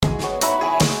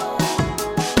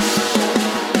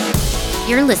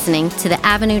You're listening to the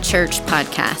Avenue Church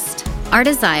podcast. Our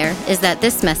desire is that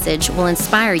this message will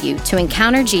inspire you to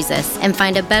encounter Jesus and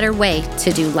find a better way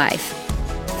to do life.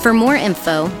 For more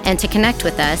info and to connect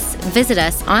with us, visit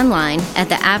us online at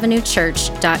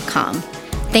theavenuechurch.com.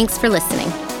 Thanks for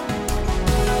listening.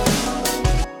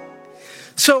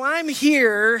 So I'm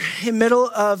here in the middle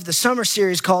of the summer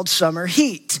series called Summer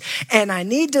Heat. And I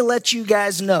need to let you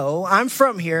guys know, I'm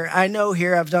from here. I know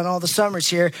here, I've done all the summers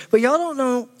here, but y'all don't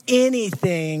know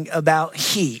anything about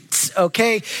heat,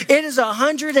 okay? It is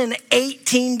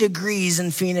 118 degrees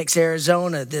in Phoenix,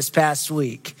 Arizona this past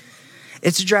week.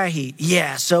 It's a dry heat.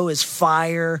 Yeah, so is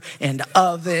fire and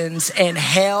ovens and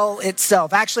hell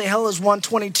itself. Actually, hell is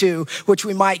 122, which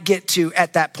we might get to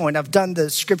at that point. I've done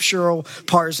the scriptural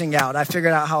parsing out. I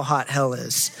figured out how hot hell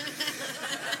is.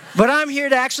 But I'm here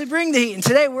to actually bring the heat. And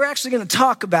today we're actually going to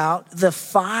talk about the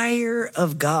fire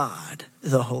of God,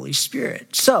 the Holy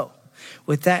Spirit. So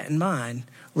with that in mind,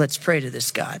 let's pray to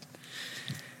this God.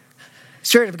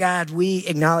 Spirit of God, we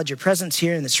acknowledge your presence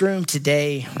here in this room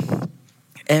today.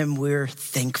 And we're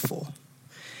thankful.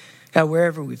 God,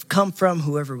 wherever we've come from,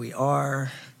 whoever we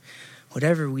are,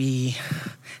 whatever we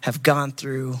have gone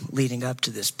through leading up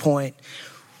to this point,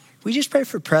 we just pray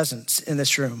for presence in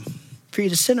this room, for you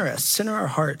to center us, center our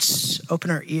hearts,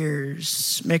 open our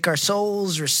ears, make our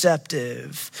souls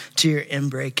receptive to your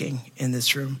inbreaking in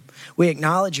this room. We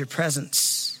acknowledge your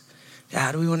presence.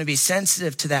 God, we want to be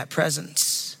sensitive to that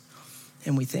presence,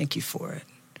 and we thank you for it.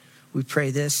 We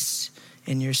pray this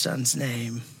in your son's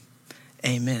name,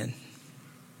 amen.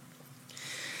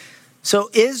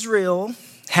 So Israel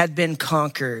had been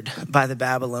conquered by the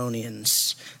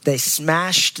Babylonians. They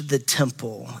smashed the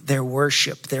temple, their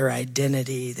worship, their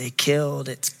identity. They killed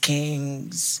its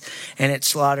kings and it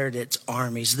slaughtered its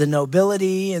armies. The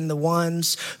nobility and the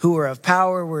ones who were of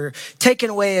power were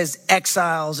taken away as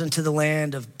exiles into the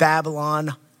land of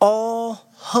Babylon. All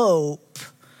hope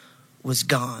was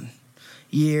gone.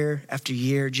 Year after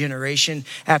year, generation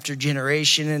after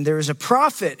generation. And there was a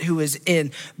prophet who was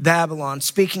in Babylon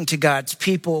speaking to God's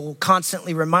people,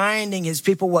 constantly reminding his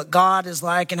people what God is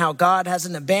like and how God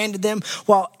hasn't abandoned them,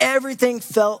 while everything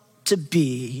felt to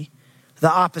be the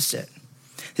opposite.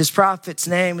 This prophet's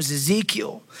name was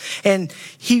Ezekiel. And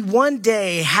he one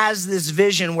day has this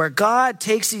vision where God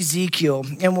takes Ezekiel,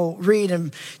 and we'll read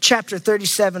in chapter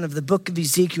 37 of the book of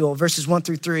Ezekiel, verses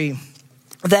 1-3.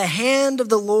 The hand of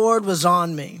the Lord was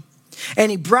on me, and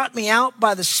he brought me out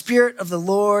by the Spirit of the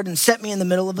Lord and set me in the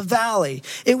middle of a valley.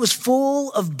 It was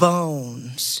full of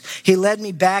bones. He led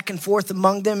me back and forth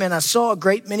among them, and I saw a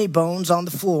great many bones on the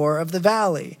floor of the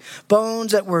valley,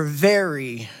 bones that were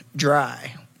very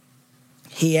dry.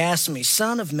 He asked me,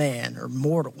 Son of man, or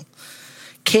mortal,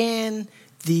 can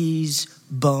these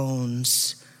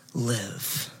bones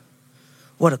live?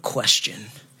 What a question.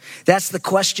 That's the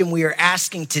question we are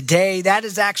asking today. That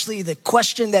is actually the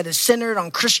question that is centered on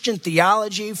Christian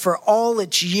theology for all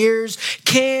its years.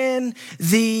 Can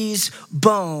these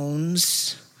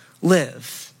bones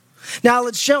live? Now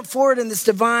let's jump forward in this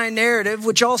divine narrative,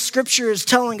 which all scripture is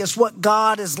telling us what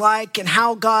God is like and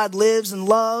how God lives and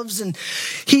loves. And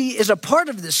he is a part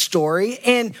of this story.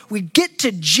 And we get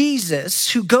to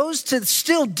Jesus, who goes to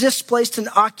still displaced and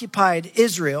occupied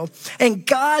Israel, and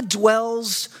God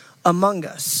dwells among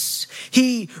us.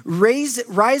 He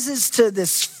rises to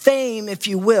this fame, if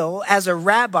you will, as a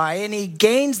rabbi, and he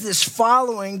gains this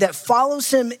following that follows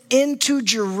him into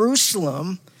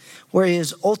Jerusalem, where he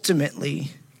is ultimately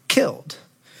killed.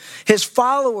 His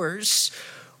followers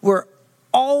were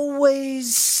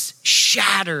always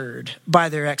shattered by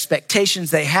their expectations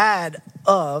they had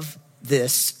of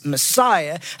this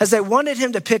Messiah, as they wanted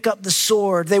him to pick up the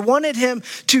sword. They wanted him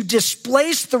to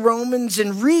displace the Romans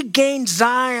and regain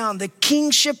Zion, the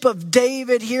kingship of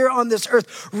David here on this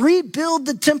earth, rebuild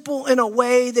the temple in a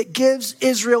way that gives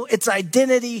Israel its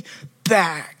identity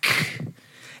back.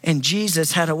 And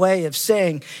Jesus had a way of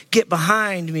saying, get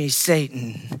behind me,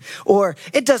 Satan. Or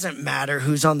it doesn't matter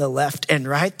who's on the left and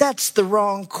right. That's the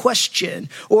wrong question.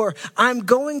 Or I'm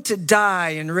going to die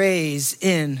and raise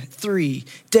in 3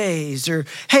 days. Or,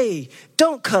 hey,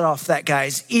 don't cut off that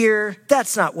guy's ear.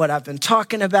 That's not what I've been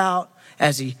talking about,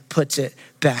 as he puts it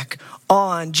back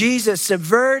on. Jesus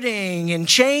subverting and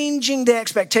changing the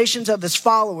expectations of his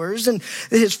followers. And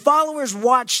his followers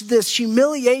watch this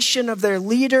humiliation of their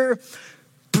leader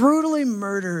brutally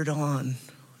murdered on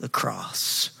the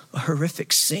cross, a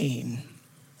horrific scene.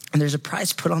 And there's a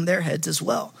price put on their heads as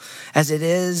well, as it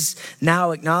is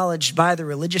now acknowledged by the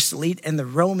religious elite and the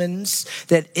Romans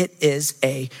that it is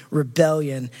a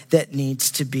rebellion that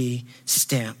needs to be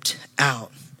stamped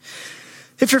out.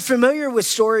 If you're familiar with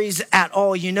stories at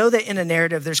all, you know that in a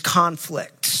narrative there's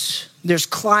conflict. there's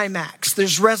climax,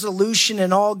 there's resolution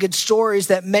in all good stories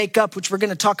that make up, which we're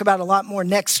going to talk about a lot more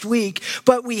next week.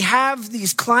 But we have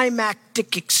these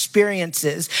climactic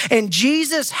experiences, and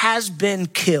Jesus has been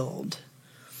killed.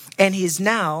 And he is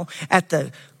now at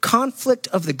the conflict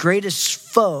of the greatest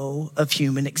foe of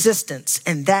human existence,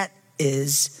 and that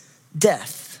is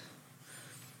death.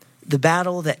 The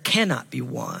battle that cannot be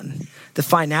won, the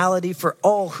finality for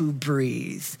all who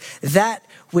breathe, that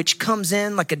which comes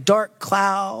in like a dark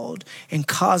cloud and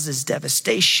causes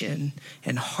devastation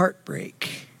and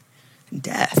heartbreak and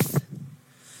death.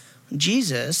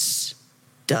 Jesus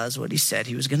does what he said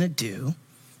he was going to do,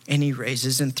 and he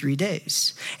raises in 3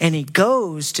 days. And he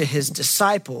goes to his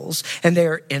disciples, and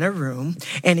they're in a room,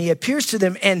 and he appears to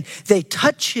them, and they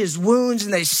touch his wounds,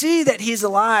 and they see that he's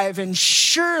alive, and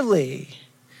surely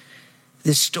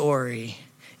this story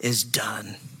is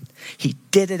done. He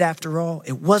did it after all.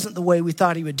 It wasn't the way we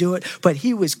thought he would do it, but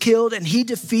he was killed, and he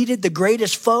defeated the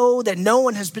greatest foe that no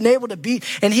one has been able to beat,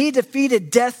 and he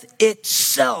defeated death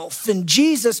itself. And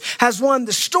Jesus has won.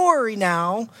 The story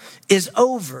now is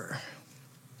over.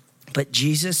 But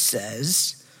Jesus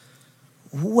says,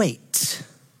 wait.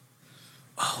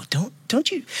 Oh,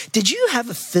 don't you, did you have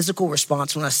a physical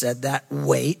response when I said that?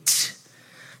 Wait.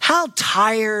 How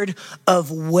tired of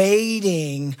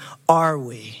waiting are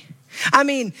we? I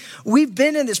mean, we've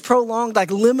been in this prolonged,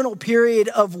 liminal period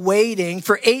of waiting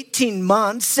for 18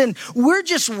 months, and we're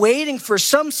just waiting for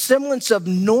some semblance of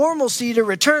normalcy to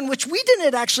return, which we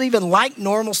didn't actually even like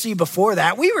normalcy before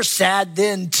that. We were sad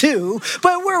then too,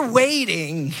 but we're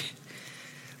waiting.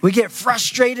 We get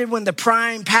frustrated when the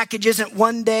Prime package isn't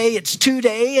 1 day, it's 2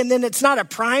 day, and then it's not a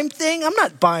Prime thing. I'm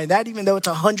not buying that, even though it's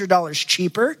 $100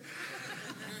 cheaper.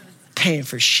 Paying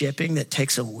for shipping that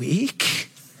takes a week.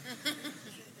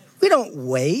 We don't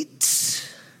wait.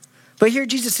 But here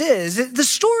Jesus is. The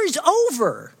story's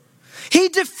over. He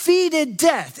defeated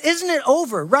death. Isn't it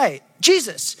over? Right.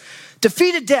 Jesus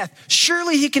defeated death.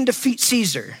 Surely he can defeat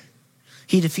Caesar.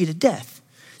 He defeated death.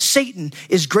 Satan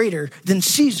is greater than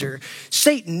Caesar.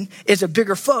 Satan is a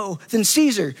bigger foe than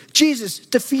Caesar. Jesus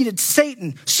defeated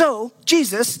Satan. So,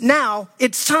 Jesus, now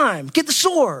it's time. Get the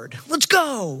sword. Let's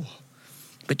go.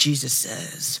 But Jesus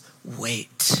says,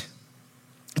 wait.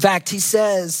 In fact, he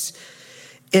says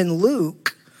in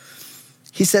Luke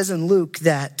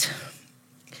that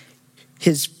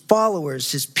his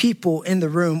followers, his people in the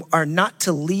room are not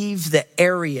to leave the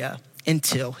area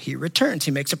until he returns.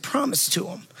 He makes a promise to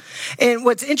them. And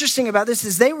what's interesting about this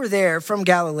is they were there from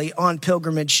Galilee on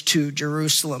pilgrimage to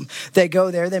Jerusalem. They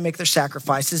go there, they make their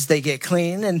sacrifices, they get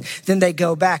clean, and then they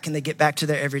go back and they get back to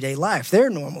their everyday life, their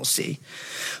normalcy.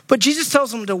 But Jesus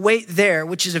tells them to wait there,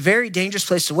 which is a very dangerous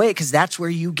place to wait because that's where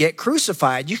you get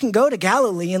crucified. You can go to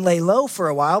Galilee and lay low for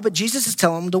a while, but Jesus is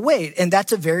telling them to wait. And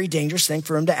that's a very dangerous thing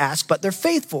for them to ask, but they're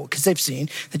faithful because they've seen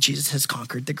that Jesus has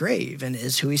conquered the grave and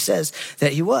is who he says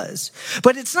that he was.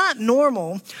 But it's not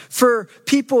normal for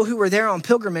people who were there on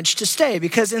pilgrimage to stay,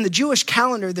 because in the Jewish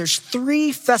calendar, there's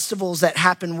 3 festivals that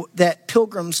happen that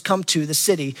pilgrims come to the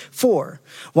city for.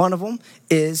 One of them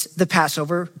is the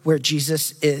Passover, where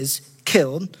Jesus is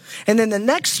killed. And then the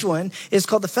next one is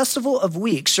called the Festival of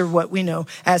Weeks, or what we know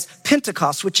as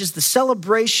Pentecost, which is the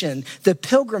celebration, the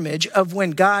pilgrimage of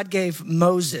when God gave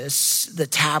Moses the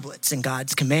tablets and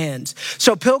God's commands.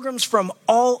 So pilgrims from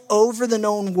all over the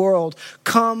known world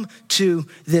come to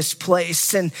this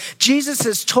place. And Jesus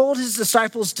has told his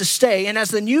disciples to stay. And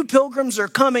as the new pilgrims are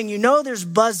coming, you know there's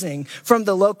buzzing from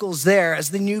the locals there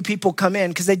as the new people come in,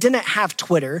 because they didn't have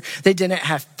Twitter. They didn't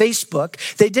have Facebook.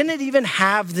 They didn't even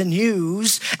have the news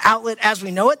outlet as we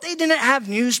know it. They didn't have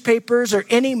newspapers or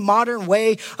any modern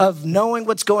way of knowing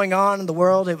what's going on in the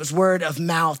world. It was word of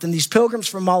mouth. And these pilgrims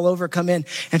from all over come in,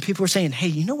 and people are saying, hey,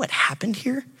 you know what happened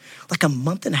here like a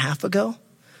month and a half ago?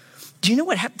 Do you know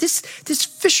what happened? This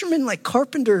fisherman,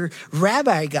 carpenter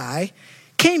rabbi guy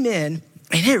came in,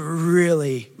 and it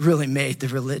really, really made the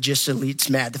religious elites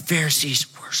mad. The Pharisees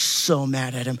were so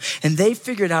mad at him. And they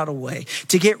figured out a way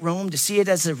to get Rome to see it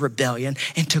as a rebellion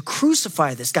and to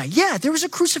crucify this guy. Yeah, there was a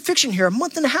crucifixion here a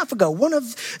month and a half ago. One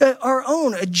of our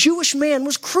own, a Jewish man,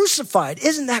 was crucified.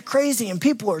 Isn't that crazy? And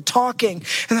people are talking,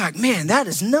 and they're like, man, that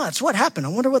is nuts. What happened? I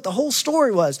wonder what the whole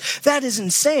story was. That is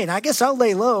insane. I guess I'll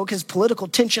lay low because political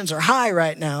tensions are high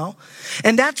right now.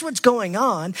 And that's what's going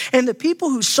on. And the people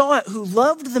who saw it, who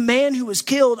loved the man who was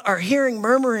killed, are hearing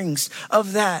murmurings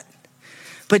of that.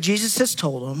 But Jesus has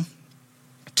told them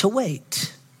to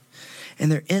wait. And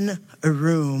they're in a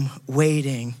room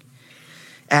waiting.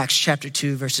 Acts chapter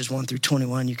 2, verses 1 through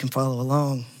 21. You can follow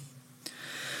along.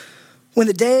 When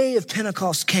the day of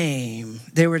Pentecost came,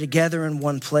 they were together in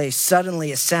one place.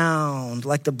 Suddenly a sound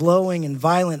like the blowing and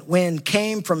violent wind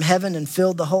came from heaven and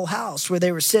filled the whole house where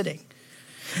they were sitting.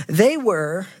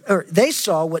 They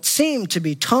saw what seemed to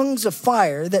be tongues of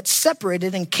fire that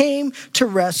separated and came to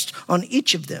rest on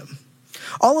each of them.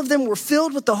 All of them were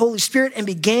filled with the Holy Spirit and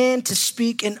began to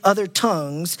speak in other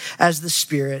tongues as the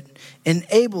Spirit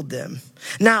enabled them.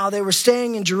 Now they were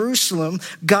staying in Jerusalem,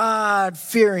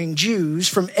 God-fearing Jews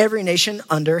from every nation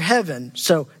under heaven.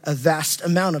 So a vast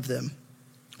amount of them.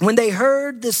 When they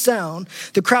heard this sound,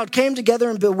 the crowd came together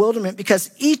in bewilderment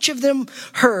because each of them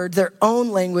heard their own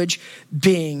language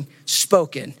being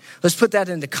spoken. Let's put that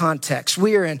into context.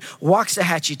 We are in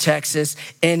Waxahachie, Texas,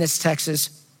 Ennis,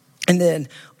 Texas, and then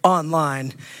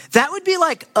online. That would be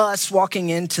like us walking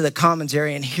into the Commons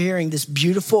area and hearing this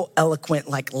beautiful, eloquent,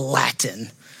 like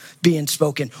Latin being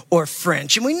spoken, or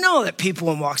French. And we know that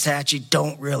people in Waxahachie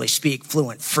don't really speak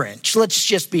fluent French. Let's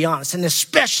just be honest. And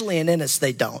especially in Ennis,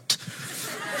 they don't.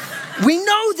 We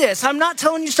know this. I'm not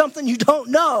telling you something you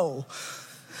don't know.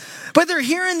 But they're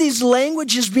hearing these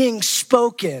languages being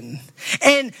spoken.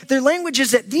 And they're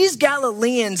languages that these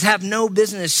Galileans have no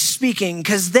business speaking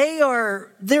because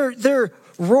they're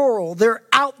rural, they're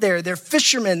out there, they're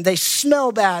fishermen, they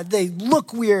smell bad, they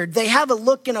look weird, they have a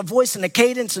look and a voice and a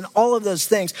cadence and all of those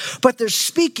things. But they're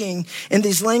speaking in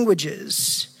these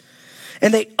languages.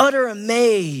 And they utter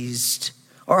amazed.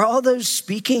 Are all those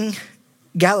speaking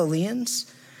Galileans?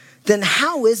 Then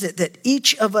how is it that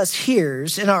each of us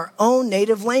hears in our own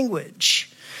native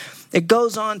language? It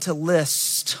goes on to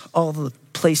list all the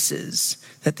places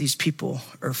that these people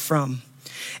are from.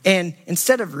 And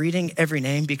instead of reading every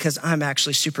name, because I'm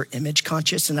actually super image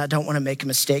conscious and I don't want to make a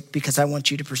mistake because I want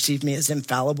you to perceive me as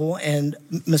infallible and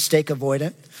mistake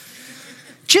avoidant,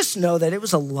 just know that it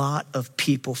was a lot of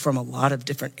people from a lot of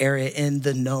different areas in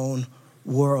the known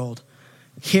world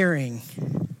hearing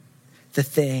the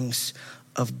things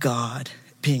of God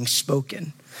being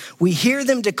spoken. We hear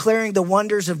them declaring the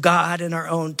wonders of God in our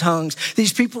own tongues.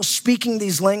 These people speaking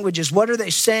these languages, what are they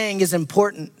saying is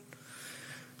important?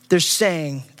 They're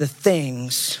saying the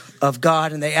things of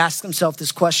God, and they ask themselves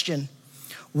this question: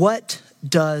 what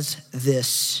does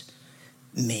this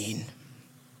mean?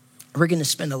 We're going to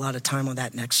spend a lot of time on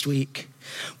that next week,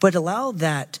 but allow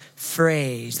that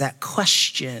phrase, that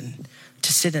question,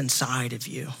 to sit inside of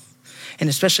you. And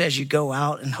especially as you go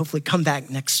out and hopefully come back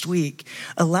next week,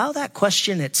 allow that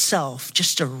question itself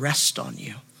just to rest on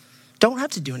you. Don't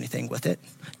have to do anything with it.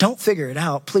 Don't figure it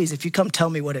out. Please, if you come tell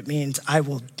me what it means, I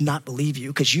will not believe you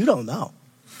because you don't know.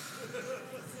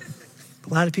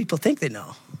 A lot of people think they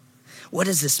know. What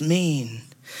does this mean?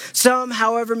 Some,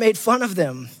 however, made fun of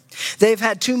them. They've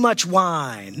had too much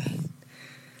wine.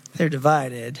 They're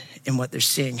divided in what they're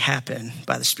seeing happen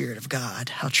by the Spirit of God.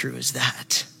 How true is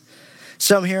that?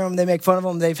 Some hear them, they make fun of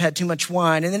them, they've had too much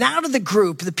wine. And then out of the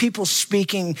group, the people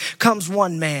speaking, comes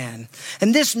one man.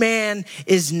 And this man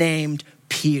is named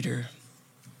Peter.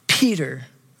 Peter.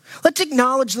 Let's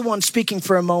acknowledge the one speaking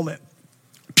for a moment.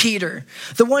 Peter,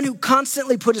 the one who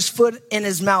constantly put his foot in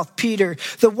his mouth. Peter,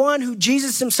 the one who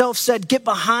Jesus himself said, "Get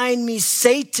behind me,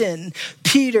 Satan."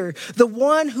 Peter, the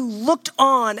one who looked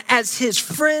on as his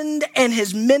friend and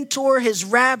his mentor, his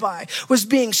rabbi, was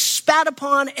being spat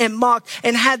upon and mocked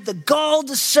and had the gall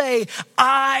to say,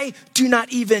 "I do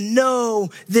not even know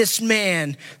this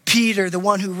man." Peter, the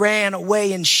one who ran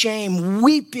away in shame,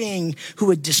 weeping,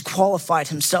 who had disqualified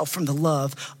himself from the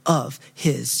love of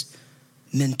his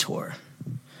mentor.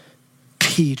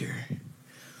 Peter.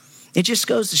 It just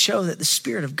goes to show that the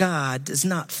Spirit of God does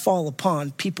not fall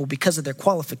upon people because of their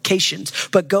qualifications,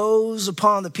 but goes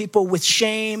upon the people with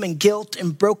shame and guilt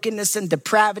and brokenness and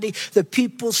depravity, the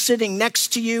people sitting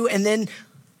next to you, and then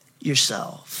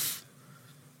yourself.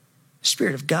 The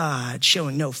Spirit of God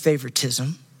showing no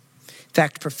favoritism, in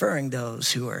fact, preferring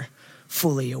those who are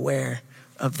fully aware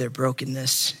of their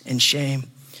brokenness and shame.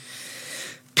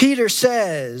 Peter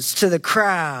says to the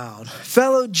crowd,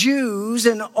 "Fellow Jews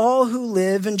and all who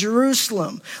live in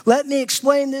Jerusalem, let me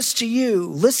explain this to you.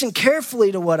 Listen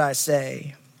carefully to what I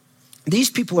say.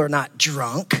 These people are not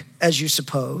drunk, as you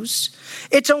suppose.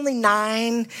 It's only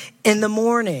 9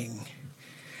 a.m.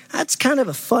 That's kind of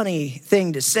a funny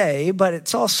thing to say, but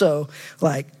it's also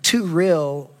like too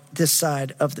real this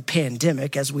side of the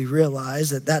pandemic, as we realize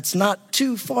that that's not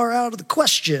too far out of the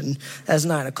question, as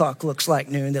 9 o'clock looks like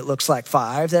noon, that looks like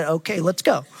 5, that okay, let's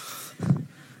go.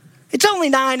 It's only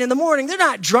 9 a.m. They're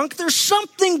not drunk. There's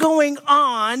something going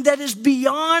on that is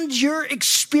beyond your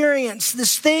experience,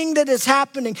 this thing that is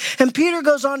happening. And Peter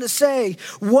goes on to say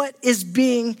what is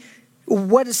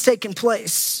taking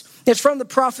place. It's from the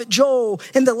prophet Joel.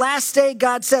 In the last day,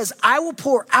 God says, I will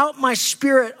pour out my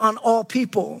spirit on all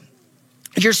people.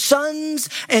 Your sons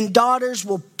and daughters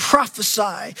will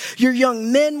prophesy. Your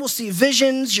young men will see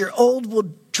visions. Your old will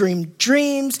dream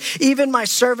dreams. Even my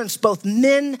servants, both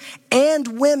men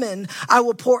and women, I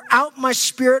will pour out my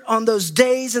spirit on those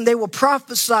days and they will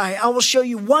prophesy. I will show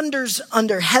you wonders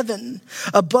under heaven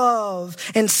above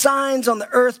and signs on the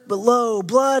earth below,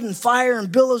 blood and fire and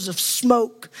billows of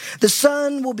smoke. The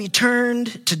sun will be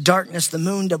turned to darkness, the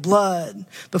moon to blood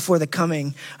before the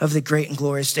coming of the great and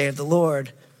glorious day of the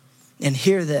Lord. And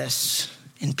hear this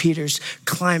in Peter's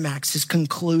climax, his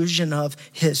conclusion of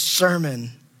his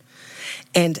sermon.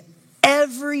 And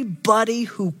everybody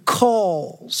who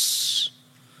calls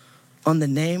on the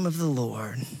name of the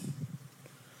Lord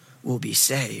will be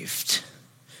saved.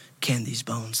 Can these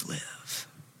bones live?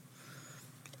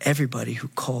 Everybody who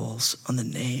calls on the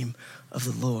name of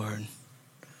the Lord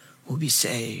will be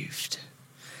saved.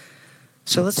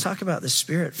 So let's talk about the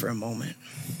Spirit for a moment.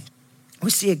 We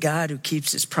see a God who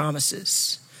keeps his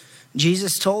promises.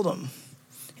 Jesus told him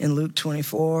in Luke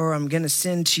 24, I'm going to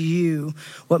send to you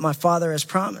what my Father has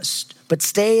promised, but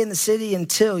stay in the city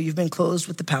until you've been clothed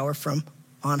with the power from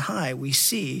on high. We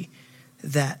see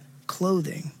that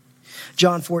clothing.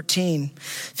 John 14,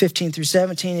 15 through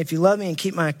 17, if you love me and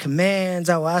keep my commands,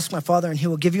 I will ask my Father and he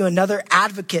will give you another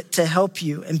advocate to help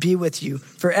you and be with you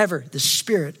forever, the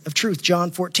Spirit of truth.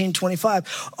 John 14,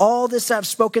 25, all this I've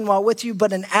spoken while with you,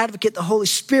 but an advocate, the Holy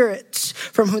Spirit,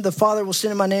 from whom the Father will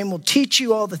send in my name, will teach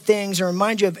you all the things and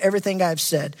remind you of everything I've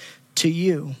said to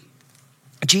you.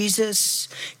 Jesus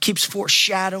keeps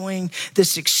foreshadowing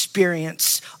this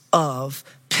experience of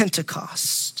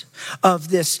Pentecost, of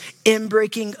this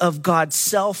inbreaking of God's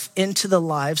self into the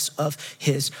lives of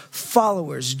his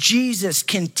followers. Jesus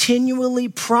continually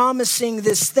promising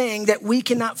this thing that we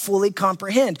cannot fully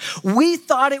comprehend. We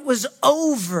thought it was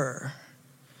over.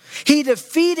 He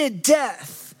defeated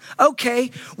death.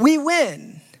 Okay, we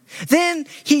win. Then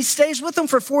he stays with them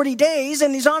for 40 days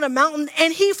and he's on a mountain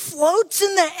and he floats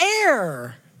in the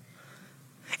air.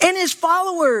 And his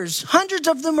followers, hundreds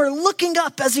of them, are looking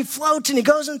up as he floats and he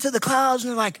goes into the clouds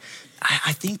and they're like,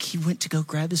 I think he went to go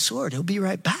grab his sword. He'll be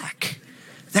right back.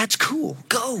 That's cool.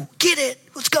 Go, get it.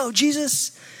 Let's go,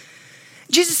 Jesus.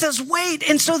 Jesus says, wait.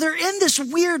 And so they're in this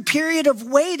weird period of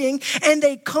waiting and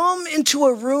they come into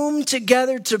a room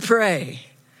together to pray.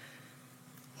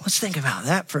 Let's think about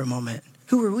that for a moment.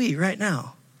 Who are we right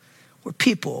now? We're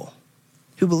people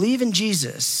who believe in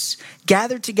Jesus,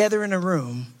 gathered together in a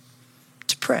room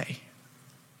to pray.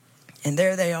 And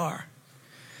there they are.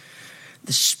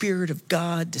 The Spirit of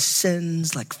God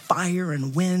descends like fire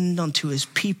and wind onto his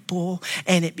people,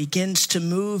 and it begins to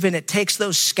move, and it takes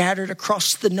those scattered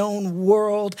across the known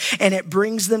world, and it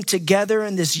brings them together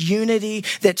in this unity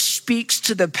that speaks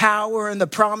to the power and the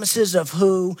promises of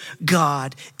who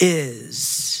God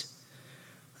is.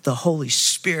 The Holy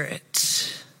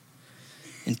Spirit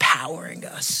empowering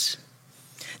us.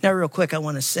 Now, real quick, I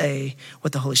want to say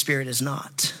what the Holy Spirit is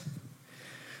not.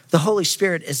 The Holy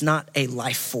Spirit is not a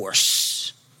life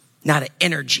force, not an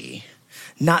energy,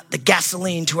 not the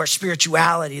gasoline to our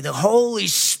spirituality. The Holy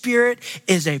Spirit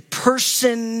is a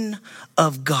person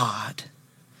of God,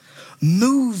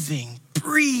 moving,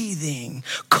 breathing,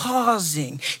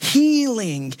 causing,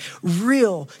 healing,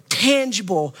 real,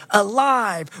 tangible,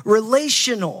 alive,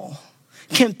 relational,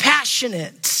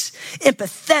 compassionate,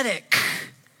 empathetic,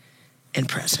 and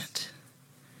present.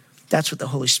 That's what the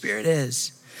Holy Spirit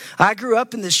is. I grew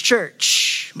up in this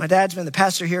church. My dad's been the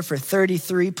pastor here for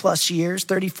 33 plus years,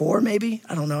 34 maybe.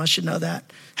 I don't know, I should know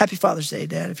that. Happy Father's Day,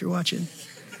 Dad, if you're watching.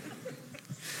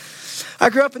 I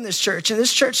grew up in this church, and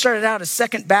this church started out as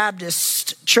Second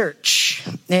Baptist Church.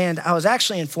 And I was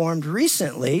actually informed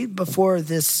recently before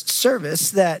this service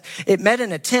that it met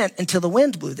in a tent until the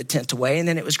wind blew the tent away, and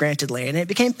then it was granted land. And it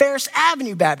became Ferris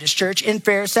Avenue Baptist Church in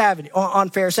Ferris Avenue,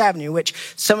 on Ferris Avenue, which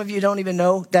some of you don't even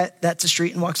know that that's a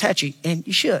street in Waxahachie, and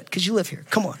you should, because you live here.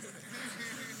 Come on.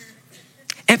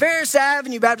 And Ferris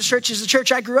Avenue Baptist Church is the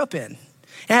church I grew up in.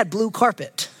 It had blue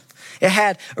carpet. It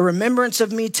had a Remembrance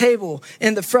of Me table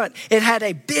in the front. It had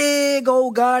a big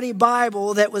old gaudy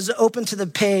Bible that was open to the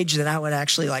page that I would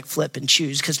actually like flip and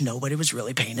choose because nobody was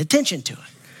really paying attention to it.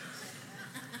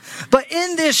 But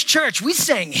in this church, we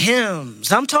sang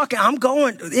hymns. Look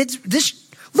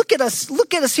at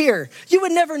us here. You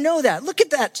would never know that. Look at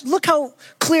that. Look how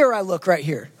clear I look right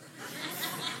here.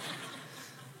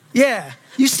 Yeah,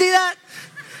 you see that?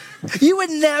 You would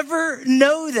never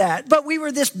know that. But we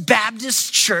were this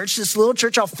Baptist church, this little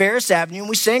church off Ferris Avenue, and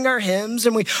we sang our hymns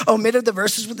and we omitted the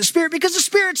verses with the Spirit because the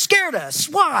Spirit scared us.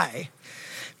 Why?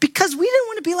 Because we didn't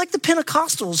want to be like the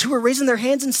Pentecostals who were raising their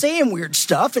hands and saying weird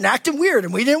stuff and acting weird,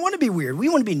 and we didn't want to be weird. We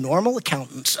want to be normal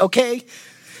accountants, okay?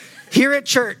 Here at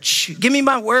church, give me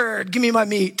my word, give me my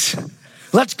meat.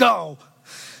 Let's go.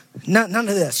 None of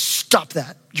this. Stop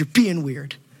that. You're being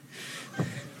weird.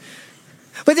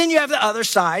 But then you have the other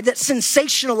side that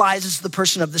sensationalizes the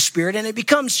person of the Spirit, and it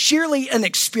becomes sheerly an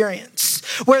experience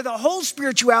where the whole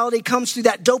spirituality comes through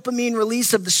that dopamine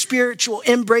release of the spiritual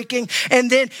inbreaking, and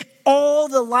then all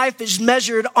the life is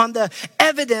measured on the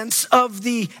evidence of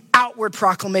the outward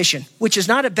proclamation, which is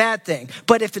not a bad thing.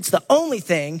 But if it's the only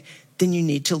thing, then you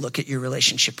need to look at your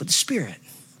relationship with the Spirit.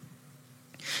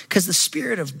 Because the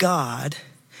Spirit of God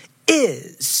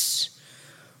is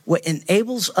what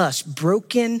enables us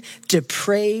broken,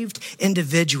 depraved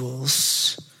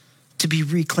individuals to be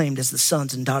reclaimed as the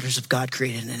sons and daughters of God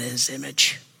created in his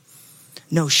image.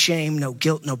 No shame, no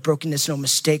guilt, no brokenness, no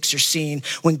mistakes are seen.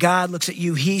 When God looks at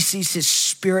you, he sees his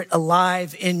Spirit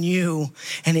alive in you,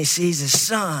 and he sees his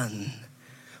Son,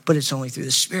 but it's only through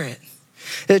the Spirit.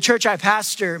 The church I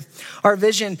pastor, our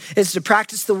vision is to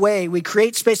practice the way. We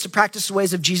create space to practice the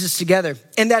ways of Jesus together.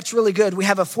 And that's really good. We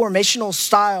have a formational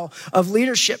style of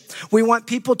leadership. We want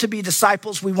people to be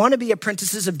disciples. We want to be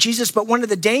apprentices of Jesus. But one of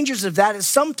the dangers of that is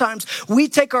sometimes we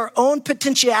take our own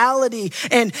potentiality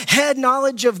and head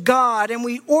knowledge of God, and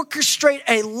we orchestrate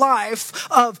a life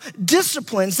of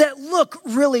disciplines that look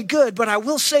really good. But I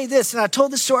will say this, and I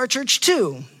told this to our church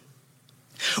too.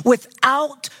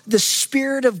 Without the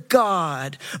Spirit of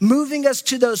God moving us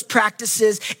to those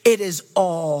practices, it is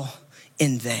all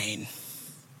in vain.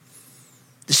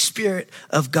 The Spirit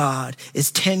of God is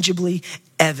tangibly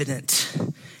evident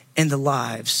in the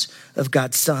lives of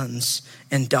God's sons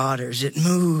and daughters. It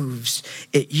moves,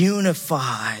 it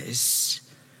unifies,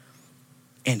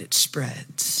 and it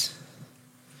spreads.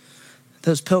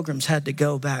 Those pilgrims had to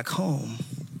go back home.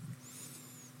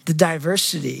 The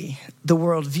diversity, the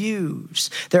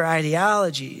worldviews, their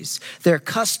ideologies, their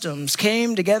customs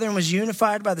came together and was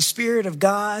unified by the Spirit of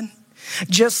God.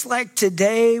 Just like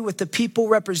today with the people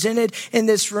represented in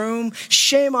this room,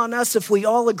 shame on us if we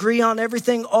all agree on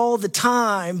everything all the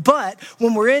time. But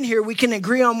when we're in here, we can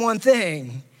agree on one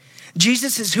thing.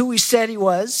 Jesus is who he said he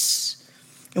was,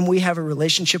 and we have a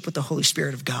relationship with the Holy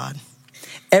Spirit of God.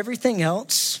 Everything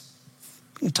else,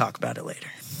 we can talk about it later.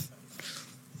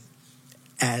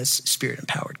 As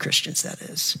Spirit-empowered Christians, that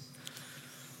is.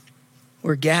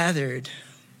 We're gathered.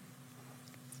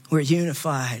 We're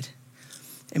unified.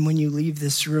 And when you leave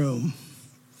this room,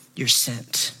 you're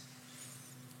sent.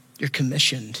 You're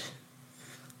commissioned.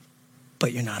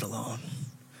 But you're not alone.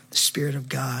 The Spirit of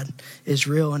God is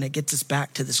real, and it gets us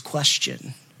back to this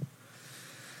question.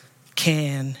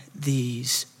 Can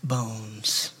these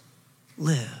bones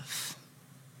live?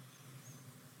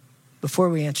 Before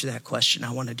we answer that question,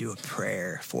 I want to do a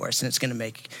prayer for us, and it's going to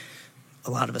make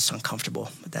a lot of us uncomfortable,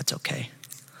 but that's okay.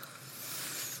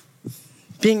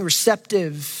 Being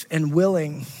receptive and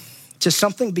willing to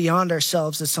something beyond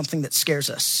ourselves is something that scares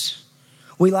us.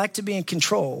 We like to be in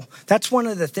control. That's one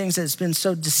of the things that's been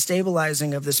so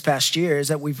destabilizing of this past year is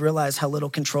that we've realized how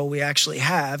little control we actually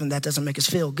have, and that doesn't make us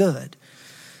feel good.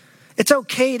 It's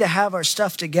okay to have our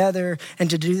stuff together and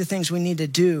to do the things we need to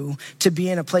do to be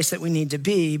in a place that we need to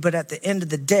be. But at the end of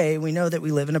the day, we know that we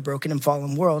live in a broken and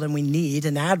fallen world, and we need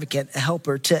an advocate, a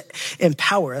helper to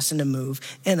empower us and to move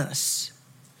in us.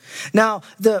 Now,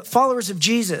 the followers of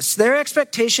Jesus, their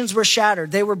expectations were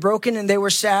shattered. They were broken and they were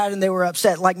sad and they were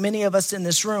upset, like many of us in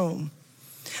this room.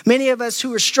 Many of us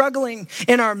who are struggling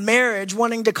in our marriage,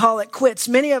 wanting to call it quits.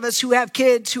 Many of us who have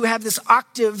kids who have this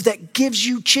octave that gives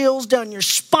you chills down your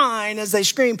spine as they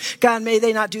scream, God, may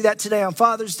they not do that today on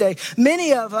Father's Day.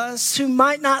 Many of us who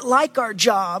might not like our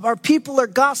job. Our people are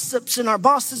gossips and our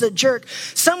boss is a jerk.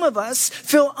 Some of us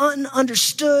feel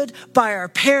ununderstood by our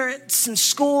parents, and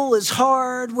school is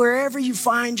hard. Wherever you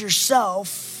find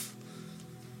yourself,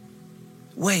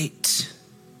 wait.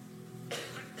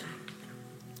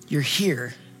 You're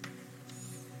here.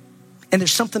 And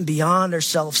there's something beyond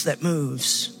ourselves that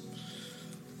moves.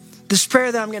 This prayer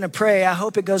that I'm going to pray, I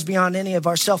hope it goes beyond any of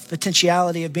our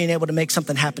self-potentiality of being able to make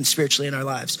something happen spiritually in our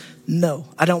lives. No,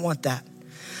 I don't want that.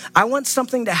 I want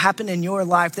something to happen in your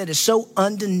life that is so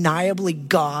undeniably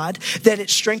God that it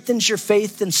strengthens your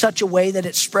faith in such a way that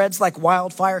it spreads like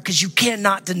wildfire because you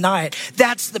cannot deny it.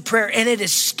 That's the prayer, and it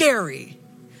is scary.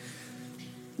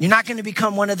 You're not going to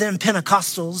become one of them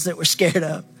Pentecostals that we're scared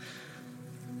of.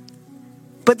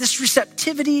 But this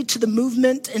receptivity to the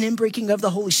movement and inbreaking of the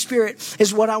Holy Spirit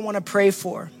is what I want to pray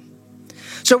for.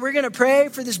 So we're going to pray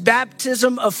for this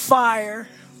baptism of fire.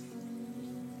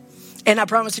 And I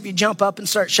promise if you jump up and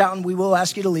start shouting, we will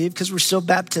ask you to leave because we're still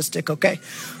Baptistic, okay?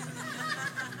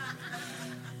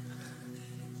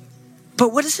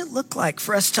 But what does it look like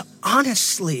for us to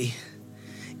honestly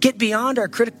get beyond our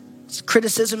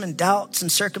criticism and doubts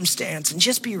and circumstance and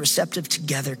just be receptive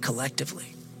together collectively?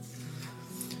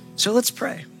 So let's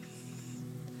pray.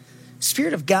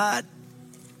 Spirit of God,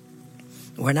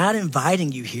 we're not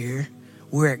inviting you here.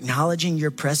 We're acknowledging your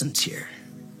presence here.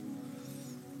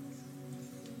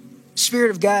 Spirit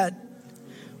of God,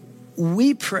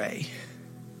 we pray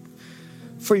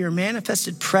for your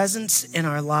manifested presence in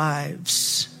our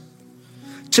lives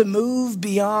to move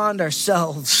beyond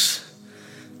ourselves,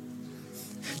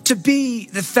 to be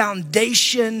the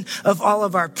foundation of all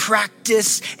of our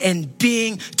practice and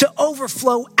being, to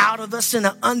overflow out of us in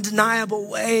an undeniable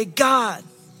way. God,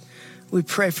 we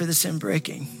pray for this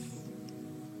inbreaking.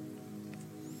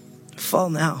 Fall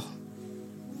now.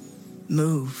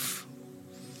 Move.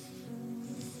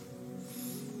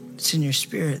 It's in your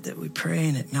spirit that we pray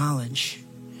and acknowledge.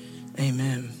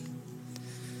 Amen.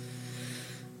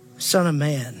 Son of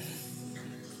man,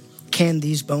 can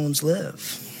these bones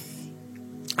live?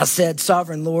 I said,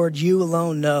 Sovereign Lord, you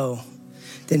alone know.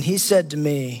 Then he said to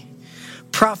me,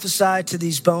 prophesy to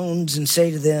these bones and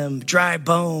say to them, dry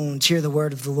bones, hear the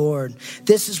word of the Lord.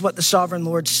 This is what the sovereign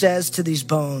Lord says to these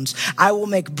bones. I will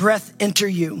make breath enter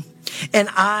you, and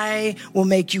I will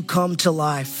make you come to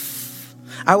life.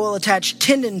 I will attach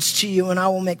tendons to you, and I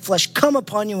will make flesh come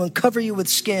upon you and cover you with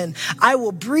skin. I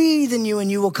will breathe in you, and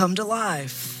you will come to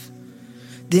life.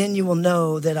 Then you will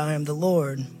know that I am the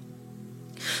Lord.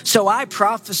 So I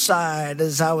prophesied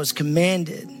as I was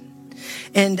commanded.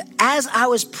 And as I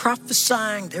was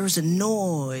prophesying, there was a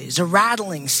noise, a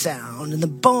rattling sound, and the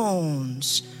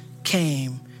bones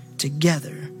came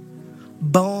together,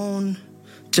 bone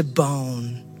to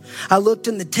bone. I looked,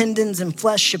 and the tendons and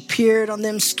flesh appeared on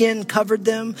them, skin covered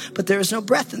them, but there was no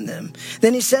breath in them.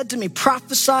 Then he said to me,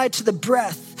 prophesy to the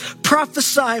breath,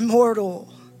 prophesy, mortal,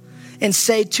 and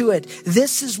say to it,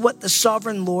 this is what the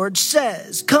sovereign Lord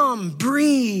says. Come,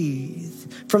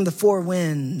 breathe from the four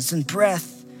winds and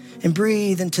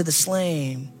breathe into the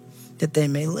slain that they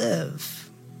may live.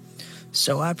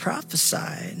 So I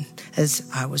prophesied as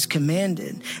I was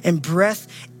commanded, and breath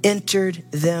entered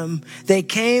them. They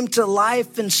came to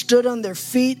life and stood on their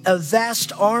feet, a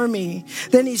vast army.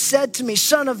 Then he said to me,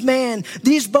 Son of man,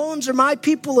 these bones are my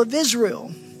people of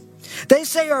Israel. They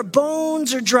say our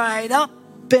bones are dried up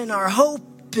and our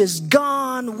hope is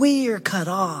gone. We are cut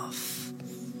off.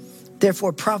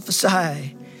 Therefore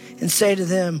prophesy and say to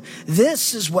them,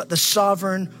 this is what the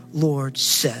sovereign Lord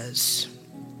says.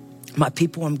 My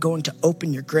people, I'm going to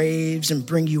open your graves and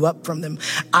bring you up from them.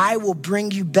 I will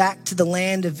bring you back to the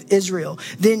land of Israel.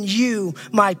 Then you,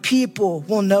 my people,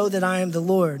 will know that I am the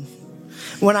Lord.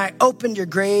 When I open your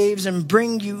graves and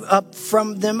bring you up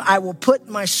from them, I will put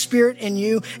my spirit in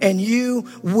you and you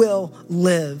will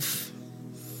live.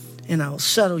 And I will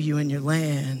settle you in your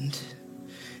land.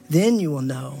 Then you will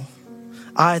know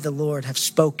I, the Lord, have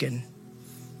spoken.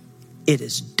 It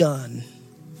is done,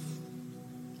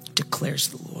 declares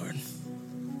the Lord.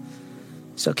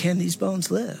 So can these bones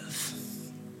live?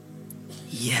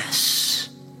 Yes.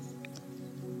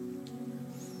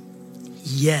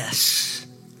 Yes.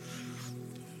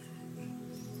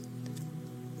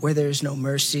 Where there is no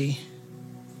mercy,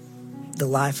 the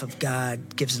life of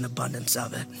God gives an abundance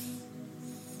of it.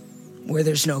 Where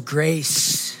there's no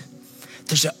grace,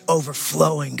 there's an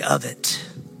overflowing of it.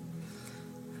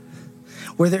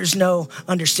 Where there's no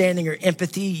understanding or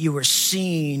empathy, you are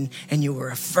seen and you are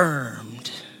affirmed.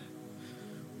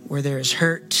 Where there is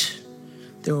hurt,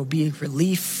 there will be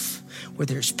relief. Where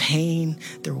there's pain,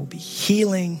 there will be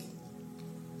healing.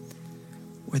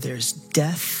 Where there's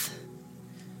death,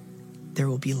 there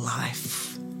will be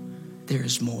life. There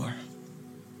is more.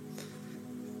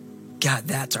 God,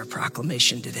 that's our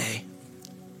proclamation today.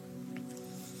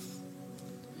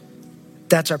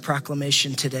 That's our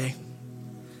proclamation today.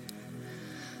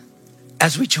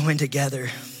 As we join together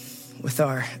with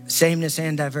our sameness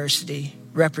and diversity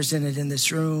represented in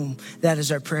this room, that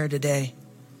is our prayer today.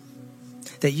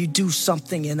 That you do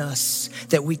something in us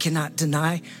that we cannot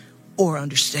deny or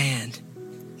understand.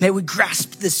 May we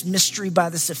grasp this mystery by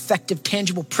this effective,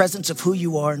 tangible presence of who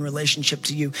you are in relationship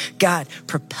to you. God,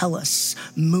 propel us,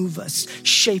 move us,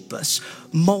 shape us,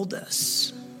 mold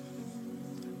us.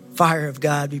 Fire of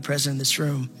God be present in this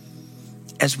room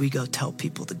as we go tell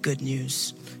people the good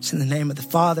news. It's in the name of the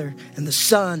Father and the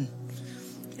Son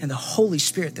and the Holy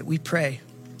Spirit that we pray.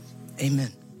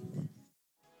 Amen.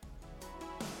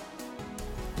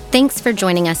 Thanks for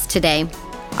joining us today.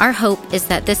 Our hope is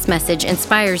that this message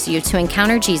inspires you to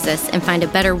encounter Jesus and find a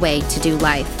better way to do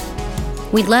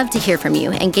life. We'd love to hear from you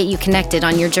and get you connected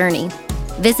on your journey.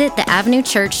 Visit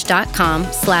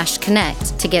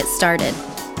theavenuechurch.com/connect to get started.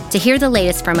 To hear the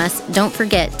latest from us, don't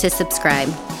forget to subscribe.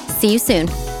 See you soon.